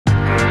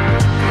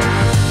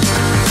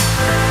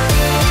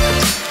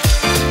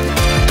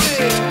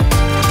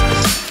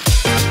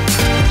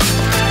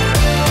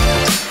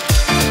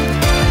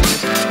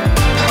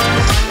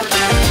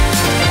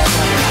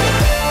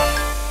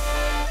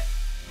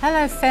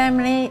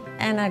family,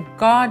 and a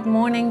God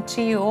morning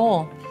to you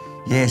all.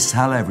 Yes,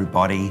 hello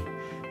everybody.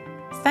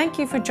 Thank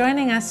you for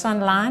joining us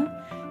online.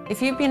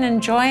 If you've been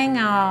enjoying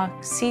our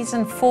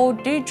Season 4,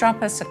 do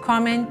drop us a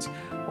comment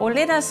or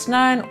let us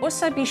know, and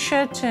also be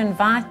sure to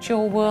invite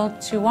your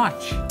world to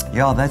watch.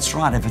 Yeah, that's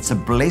right. If it's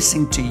a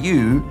blessing to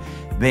you,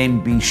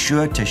 then be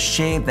sure to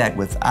share that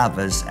with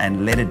others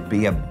and let it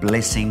be a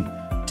blessing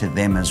to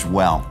them as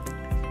well.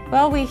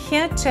 Well, we're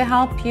here to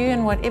help you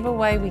in whatever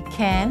way we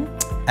can.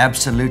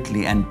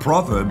 Absolutely. And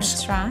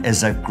Proverbs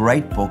is a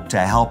great book to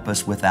help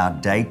us with our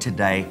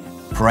day-to-day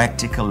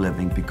practical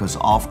living, because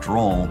after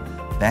all,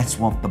 that's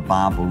what the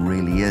Bible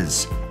really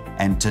is.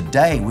 And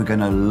today we're going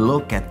to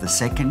look at the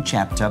second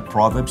chapter,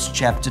 Proverbs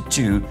chapter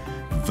 2,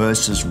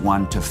 verses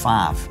 1 to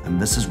 5.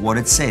 And this is what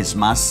it says: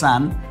 my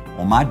son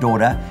or my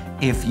daughter,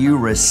 if you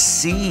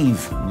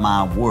receive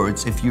my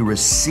words,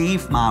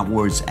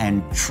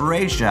 and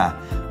treasure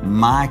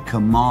my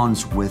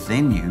commands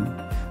within you,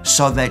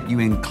 so that you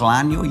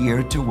incline your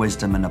ear to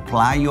wisdom and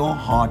apply your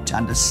heart to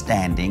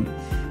understanding.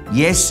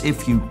 Yes,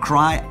 if you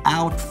cry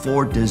out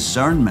for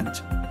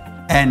discernment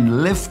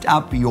and lift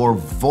up your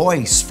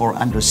voice for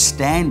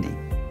understanding,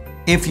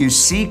 if you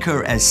seek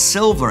her as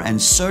silver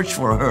and search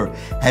for her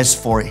as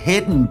for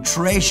hidden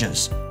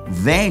treasures,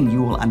 then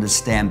you will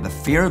understand the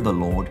fear of the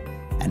Lord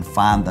and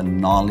find the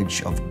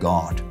knowledge of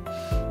God.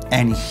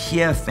 And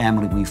here,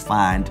 family, we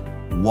find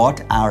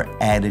what our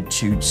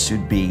attitude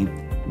should be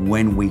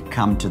when we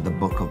come to the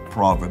book of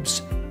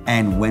Proverbs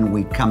and when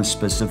we come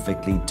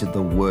specifically to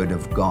the Word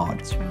of God.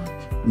 That's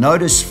right.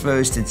 Notice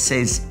first it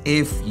says,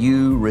 if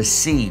you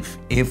receive,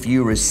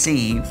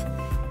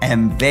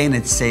 and then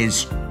it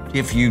says,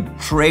 if you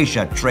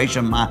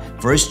treasure my,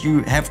 first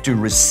you have to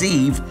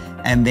receive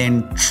and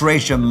then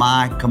treasure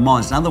my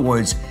commands. In other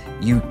words,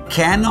 you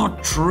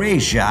cannot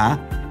treasure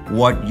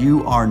what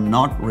you are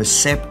not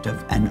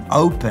receptive and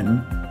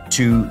open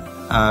to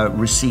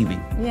receiving.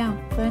 Yeah,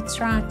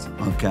 that's right.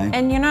 Okay.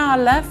 And you know, our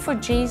love for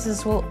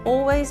Jesus will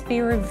always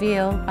be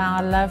revealed by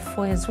our love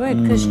for His Word,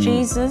 because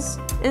Jesus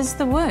is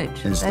the Word.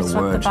 That's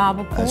what the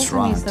Bible calls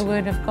Him. He's the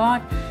Word of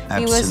God. Absolutely.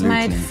 He was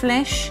made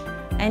flesh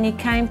and He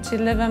came to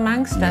live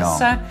amongst us.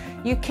 So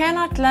you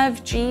cannot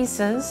love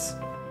Jesus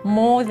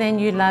more than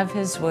you love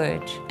His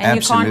Word.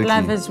 And you can't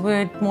love His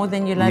Word more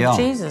than you love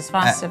Jesus,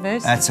 vice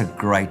versa. That's a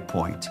great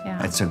point.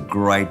 That's a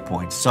great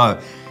point. So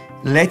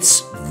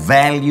let's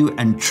value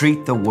and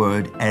treat the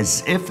Word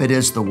as if it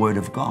is the Word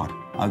of God,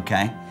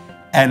 okay?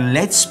 And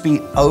let's be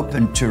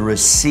open to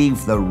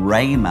receive the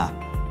rhema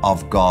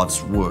of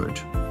God's Word,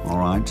 all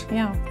right?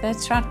 Yeah,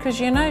 that's right. Because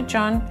you know,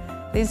 John,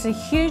 there's a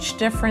huge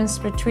difference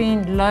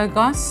between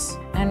logos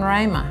and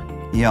rhema.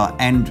 Yeah,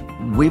 and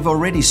we've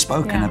already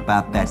spoken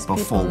about that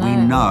before.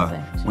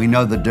 We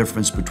know the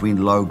difference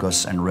between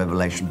logos and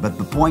revelation. But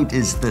the point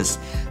is this,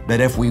 that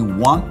if we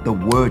want the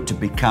Word to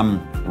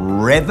become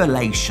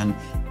revelation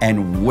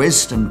and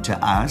wisdom to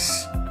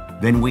us,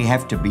 then we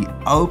have to be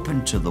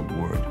open to the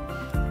Word.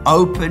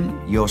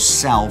 Open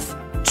yourself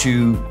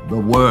to the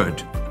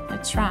Word.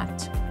 That's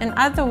right. In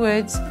other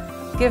words,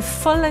 give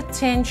full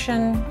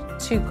attention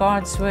to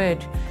God's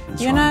Word.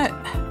 You know,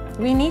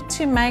 we need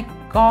to make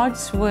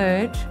God's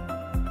Word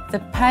the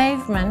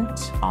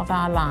pavement of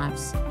our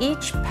lives.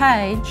 Each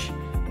page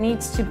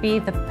needs to be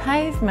the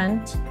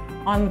pavement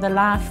on the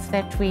life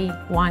that we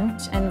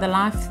want and the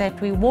life that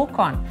we walk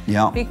on.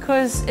 Yeah.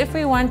 Because if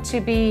we want to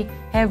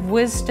have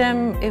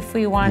wisdom, if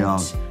we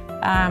want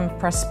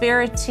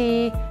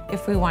prosperity,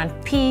 if we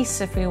want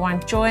peace, if we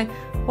want joy,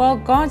 well,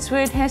 God's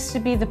Word has to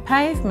be the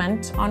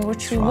pavement on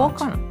which we walk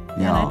on.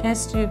 Yeah. And it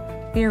has to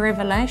be a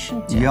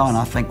revelation to us. Yeah, and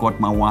I think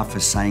what my wife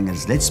is saying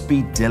is, let's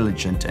be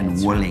diligent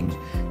and willing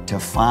to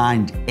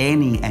find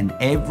any and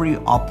every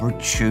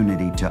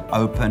opportunity to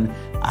open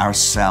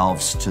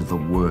ourselves to the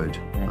Word.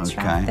 That's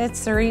right.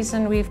 That's the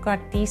reason we've got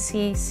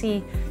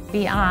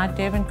DCCBI,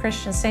 Durban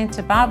Christian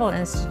Center Bible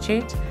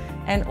Institute,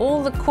 and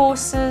all the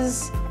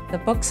courses, the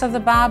books of the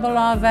Bible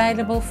are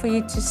available for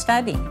you to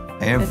study.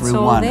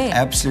 Everyone,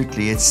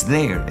 absolutely, it's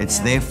there. It's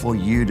there for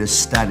you to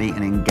study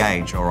and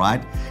engage, all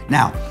right?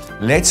 Now,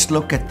 let's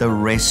look at the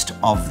rest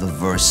of the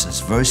verses.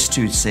 Verse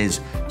 2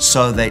 says,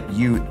 so that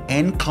you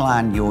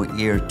incline your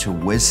ear to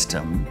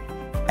wisdom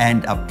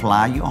and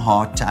apply your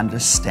heart to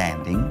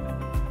understanding.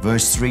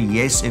 Verse 3,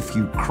 yes, if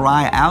you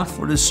cry out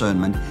for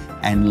discernment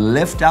and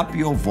lift up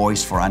your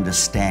voice for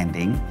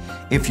understanding,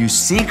 if you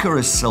seek her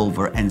as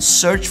silver and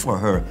search for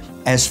her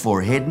as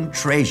for hidden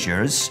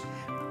treasures,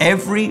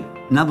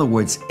 in other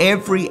words,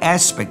 every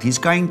aspect, he's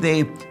going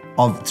there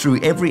through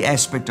every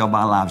aspect of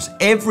our lives,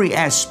 every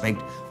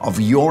aspect of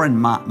your and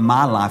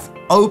my life,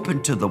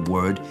 open to the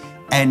Word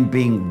and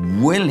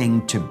being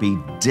willing to be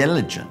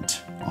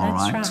diligent. All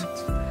right? That's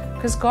right.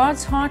 Because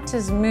God's heart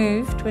is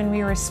moved when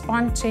we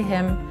respond to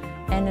Him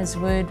and His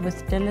Word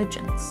with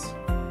diligence.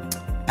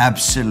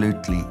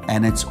 Absolutely.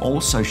 And it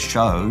also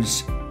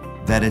shows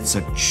that it's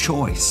a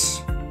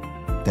choice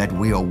that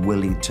we are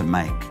willing to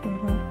make.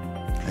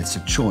 It's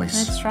a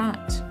choice. That's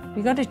right.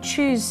 You got to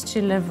choose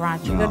to live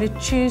right. You got to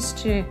choose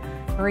to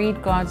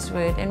read God's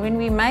word, and when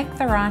we make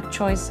the right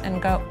choice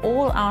and go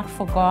all out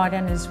for God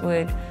and His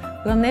word,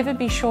 we'll never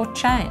be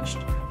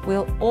shortchanged.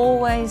 We'll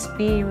always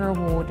be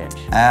rewarded.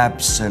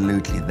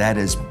 Absolutely. That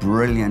is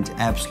brilliant.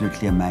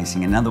 Absolutely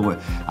amazing. In other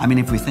words, I mean,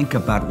 if we think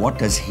about what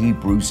does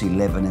Hebrews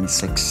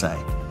 11:6 say?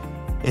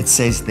 It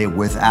says there,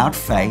 without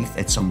faith,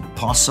 it's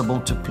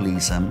impossible to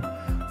please Him.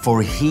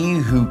 For he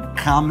who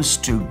comes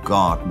to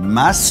God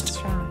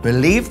must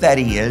believe that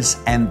He is,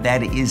 and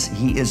that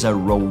He is a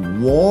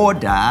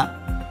rewarder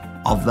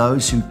of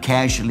those who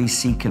casually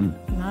seek Him.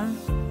 No.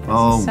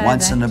 Oh,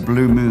 once in a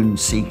blue moon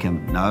seek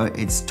Him. No,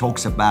 it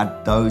talks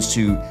about those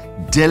who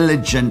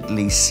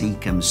diligently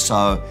seek Him.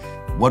 So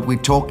what we're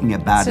talking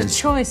about is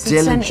choice.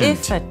 diligent.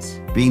 It's an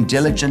effort. Being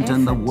diligent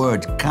in the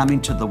Word,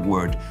 coming to the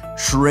Word,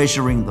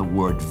 treasuring the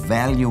Word,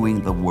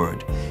 valuing the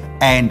Word.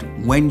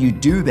 And when you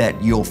do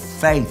that, your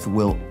faith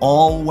will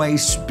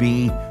always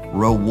be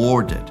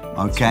rewarded,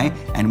 okay?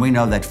 And we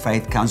know that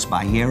faith comes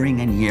by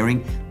hearing, and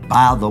hearing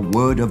by the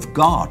Word of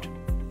God.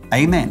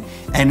 Amen.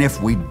 And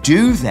if we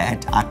do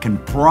that, I can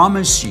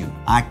promise you,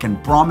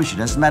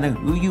 doesn't matter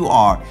who you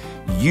are,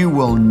 you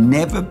will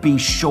never be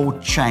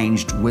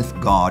shortchanged with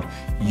God.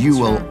 You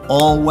will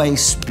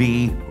always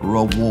be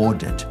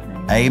rewarded.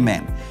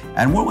 Amen.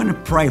 And we're going to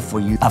pray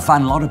for you. I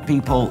find a lot of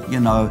people,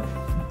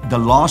 the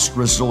last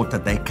resort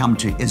that they come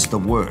to is the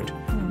Word.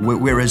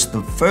 Whereas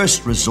the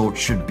first resort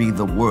should be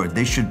the Word.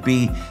 There should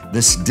be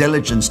this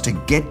diligence to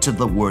get to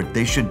the Word.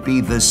 There should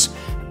be this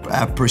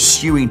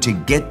pursuing to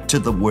get to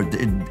the Word.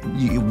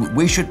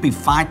 We should be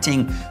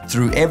fighting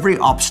through every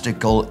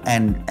obstacle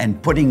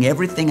and putting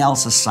everything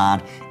else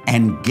aside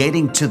and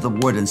getting to the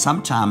Word. And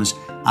sometimes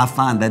I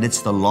find that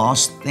it's the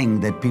last thing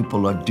that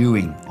people are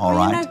doing, all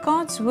right?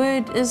 God's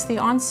Word is the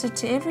answer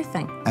to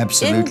everything.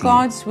 Absolutely. In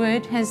God's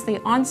Word has the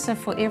answer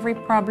for every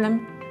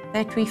problem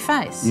that we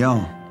face.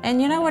 Yeah.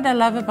 And you know what I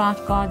love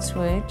about God's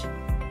Word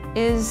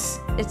is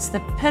it's the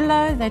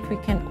pillow that we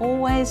can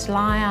always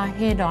lie our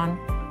head on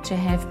to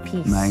have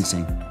peace.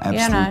 Amazing.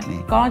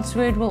 Absolutely. God's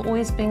Word will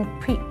always bring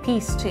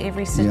peace to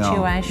every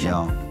situation.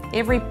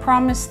 Every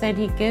promise that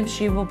He gives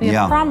you will be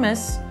a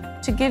promise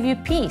to give you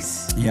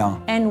peace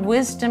and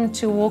wisdom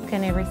to walk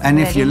in everything. And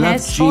if you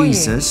love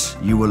Jesus,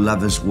 you will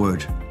love His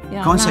Word.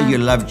 You can't say you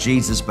love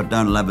Jesus but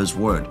don't love His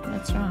Word.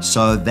 That's right.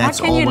 So that's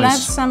How can you love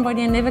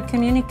somebody and never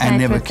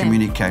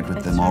communicate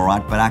with them? All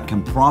right? But I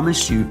can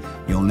promise you,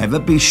 you'll never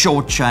be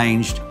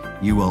shortchanged.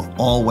 You will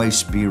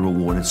always be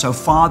rewarded. So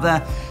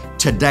Father,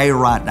 today,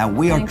 right now,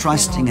 we are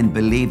trusting and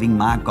believing,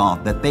 my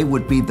God, that there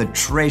would be the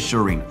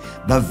treasuring,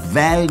 the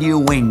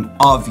valuing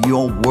of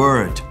your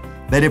Word.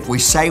 That if we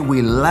say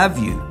we love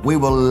you, we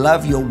will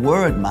love your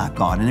Word, my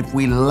God. And if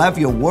we love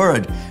your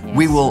Word,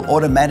 we will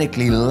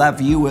automatically love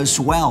you as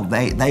well.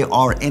 They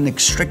are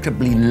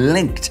inextricably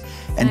linked.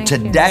 And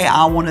today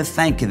I want to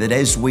thank you that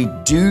as we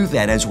do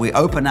that, as we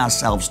open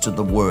ourselves to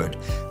the Word,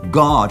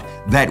 God,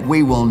 that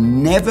we will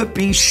never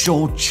be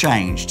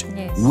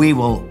shortchanged. We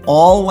will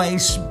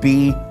always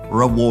be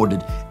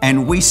rewarded.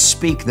 And we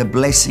speak the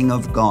blessing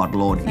of God,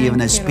 Lord,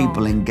 even as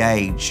people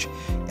engage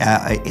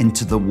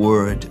into the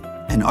Word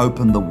and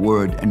open the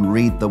Word and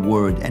read the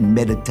Word and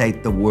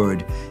meditate the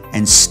Word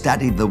and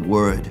study the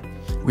Word.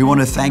 We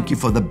want to thank you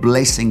for the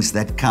blessings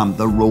that come,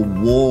 the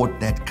reward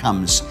that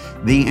comes,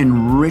 the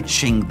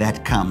enriching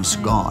that comes,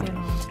 God.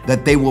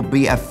 That there will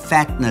be a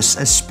fatness,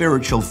 a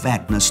spiritual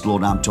fatness,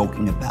 Lord, I'm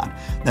talking about.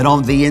 That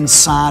on the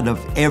inside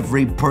of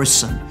every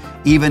person,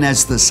 even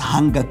as this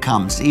hunger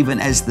comes,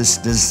 even as this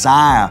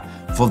desire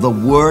for the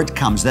Word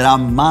comes, that our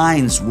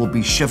minds will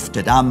be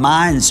shifted, our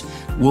minds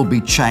will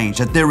be changed,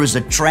 that there is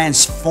a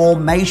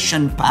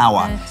transformation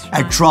power,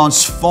 a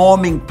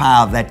transforming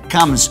power that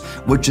comes,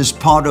 which is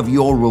part of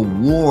your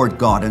reward,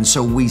 God. And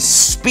so we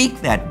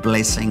speak that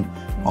blessing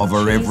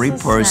over every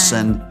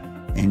person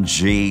in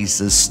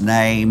Jesus'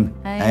 name.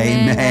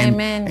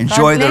 Amen.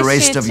 Enjoy the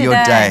rest of your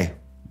day.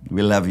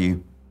 We love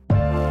you.